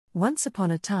Once upon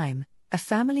a time, a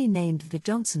family named the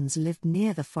Johnsons lived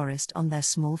near the forest on their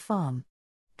small farm.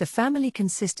 The family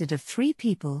consisted of 3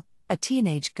 people, a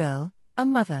teenage girl, a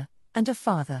mother, and a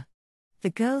father. The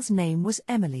girl's name was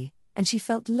Emily, and she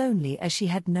felt lonely as she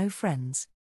had no friends.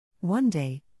 One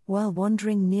day, while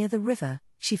wandering near the river,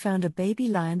 she found a baby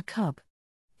lion cub.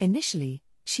 Initially,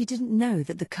 she didn't know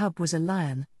that the cub was a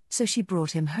lion, so she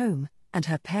brought him home, and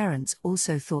her parents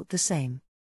also thought the same.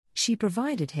 She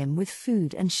provided him with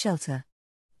food and shelter.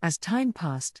 As time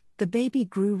passed, the baby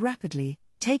grew rapidly,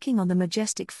 taking on the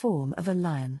majestic form of a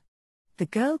lion. The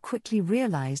girl quickly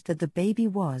realized that the baby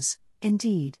was,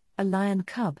 indeed, a lion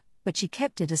cub, but she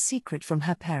kept it a secret from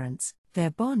her parents.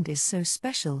 Their bond is so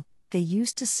special, they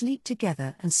used to sleep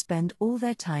together and spend all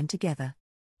their time together.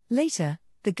 Later,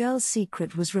 the girl's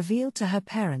secret was revealed to her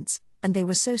parents, and they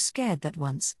were so scared that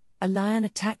once, a lion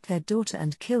attacked their daughter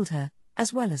and killed her,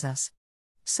 as well as us.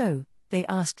 So, they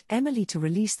asked Emily to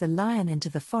release the lion into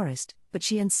the forest, but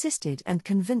she insisted and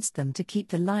convinced them to keep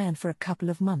the lion for a couple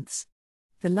of months.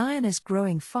 The lion is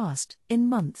growing fast. In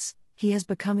months, he has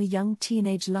become a young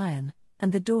teenage lion,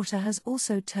 and the daughter has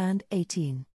also turned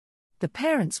 18. The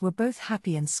parents were both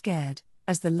happy and scared,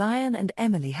 as the lion and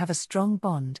Emily have a strong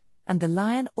bond, and the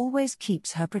lion always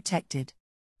keeps her protected.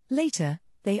 Later,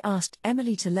 they asked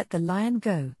Emily to let the lion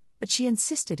go, but she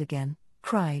insisted again,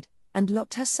 cried, and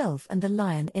locked herself and the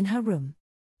lion in her room.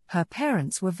 Her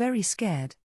parents were very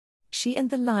scared. She and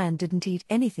the lion didn't eat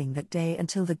anything that day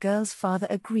until the girl's father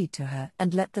agreed to her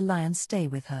and let the lion stay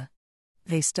with her.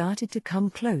 They started to come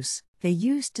close. They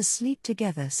used to sleep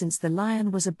together since the lion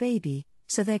was a baby,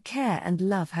 so their care and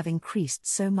love have increased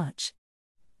so much.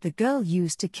 The girl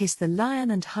used to kiss the lion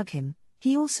and hug him.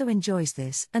 He also enjoys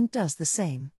this and does the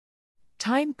same.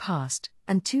 Time passed,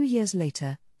 and 2 years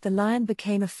later, the lion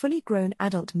became a fully grown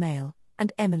adult male,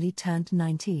 and Emily turned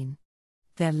 19.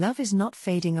 Their love is not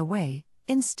fading away,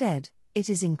 instead, it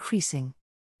is increasing.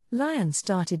 Lion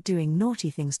started doing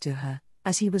naughty things to her.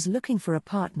 As he was looking for a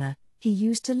partner, he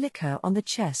used to lick her on the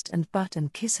chest and butt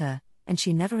and kiss her, and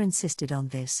she never insisted on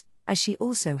this, as she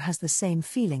also has the same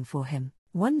feeling for him.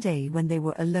 One day when they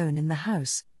were alone in the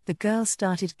house, the girl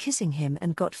started kissing him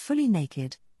and got fully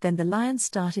naked, then the lion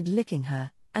started licking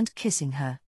her, and kissing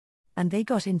her. And they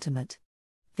got intimate.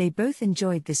 They both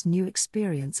enjoyed this new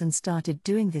experience and started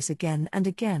doing this again and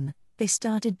again. They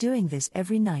started doing this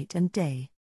every night and day.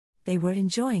 They were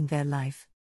enjoying their life.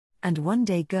 And one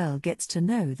day girl gets to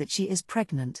know that she is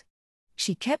pregnant.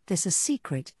 She kept this a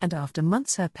secret, and after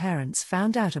months her parents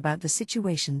found out about the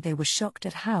situation. They were shocked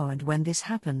at how and when this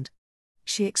happened.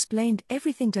 She explained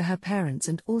everything to her parents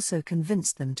and also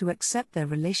convinced them to accept their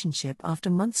relationship.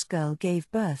 After months girl gave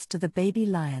birth to the baby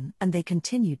lion and they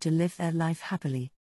continued to live their life happily.